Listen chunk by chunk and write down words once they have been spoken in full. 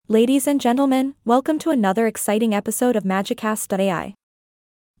Ladies and gentlemen, welcome to another exciting episode of Magicast.ai.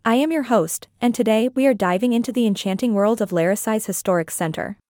 I am your host, and today we are diving into the enchanting world of Lerici's historic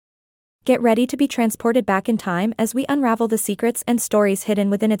center. Get ready to be transported back in time as we unravel the secrets and stories hidden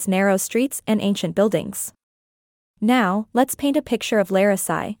within its narrow streets and ancient buildings. Now, let's paint a picture of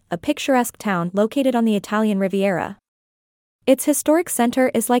Lerici, a picturesque town located on the Italian Riviera. Its historic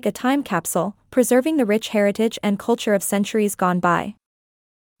center is like a time capsule, preserving the rich heritage and culture of centuries gone by.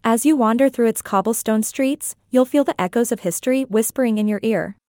 As you wander through its cobblestone streets, you'll feel the echoes of history whispering in your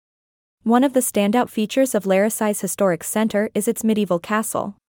ear. One of the standout features of Lerici's historic center is its medieval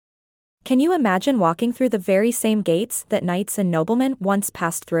castle. Can you imagine walking through the very same gates that knights and noblemen once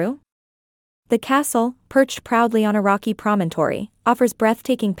passed through? The castle, perched proudly on a rocky promontory, offers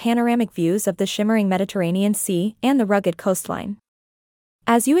breathtaking panoramic views of the shimmering Mediterranean Sea and the rugged coastline.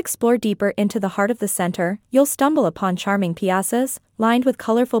 As you explore deeper into the heart of the center, you'll stumble upon charming piazzas, lined with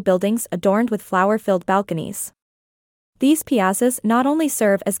colorful buildings adorned with flower-filled balconies. These piazzas not only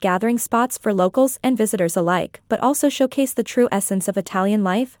serve as gathering spots for locals and visitors alike, but also showcase the true essence of Italian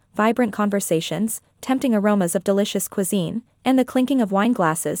life: vibrant conversations, tempting aromas of delicious cuisine, and the clinking of wine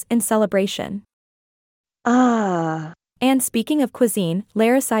glasses in celebration. And speaking of cuisine,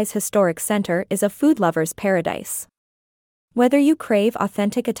 Lerici's historic center is a food lover's paradise. Whether you crave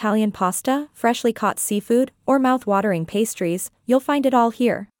authentic Italian pasta, freshly caught seafood, or mouth-watering pastries, you'll find it all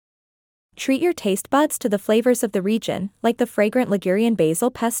here. Treat your taste buds to the flavors of the region, like the fragrant Ligurian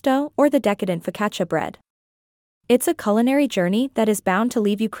basil pesto or the decadent focaccia bread. It's a culinary journey that is bound to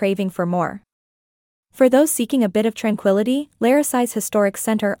leave you craving for more. For those seeking a bit of tranquility, Lerici's historic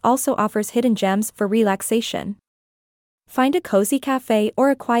center also offers hidden gems for relaxation. Find a cozy cafe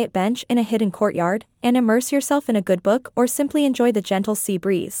or a quiet bench in a hidden courtyard, and immerse yourself in a good book or simply enjoy the gentle sea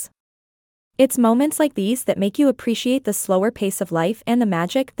breeze. It's moments like these that make you appreciate the slower pace of life and the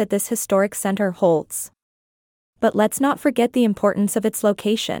magic that this historic center holds. But let's not forget the importance of its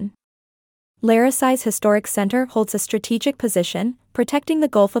location. Lerici's historic center holds a strategic position, protecting the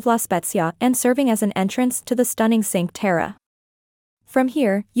Gulf of La Spezia and serving as an entrance to the stunning Cinque Terre. From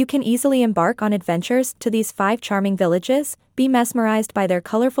here, you can easily embark on adventures to these 5 charming villages, be mesmerized by their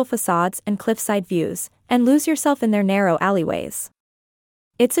colorful facades and cliffside views, and lose yourself in their narrow alleyways.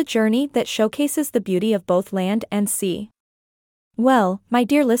 It's a journey that showcases the beauty of both land and sea. Well, my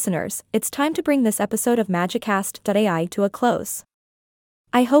dear listeners, it's time to bring this episode of Magicast.ai to a close.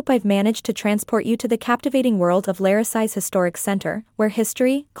 I hope I've managed to transport you to the captivating world of Lerici's historic center, where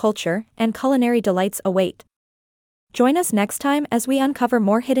history, culture, and culinary delights await. Join us next time as we uncover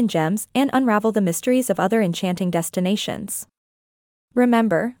more hidden gems and unravel the mysteries of other enchanting destinations.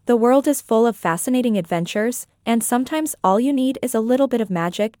 Remember, the world is full of fascinating adventures, and sometimes all you need is a little bit of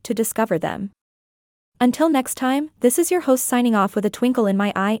magic to discover them. Until next time, this is your host signing off with a twinkle in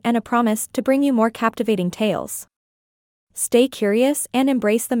my eye and a promise to bring you more captivating tales. Stay curious and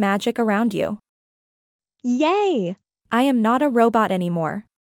embrace the magic around you. Yay! I am not a robot anymore.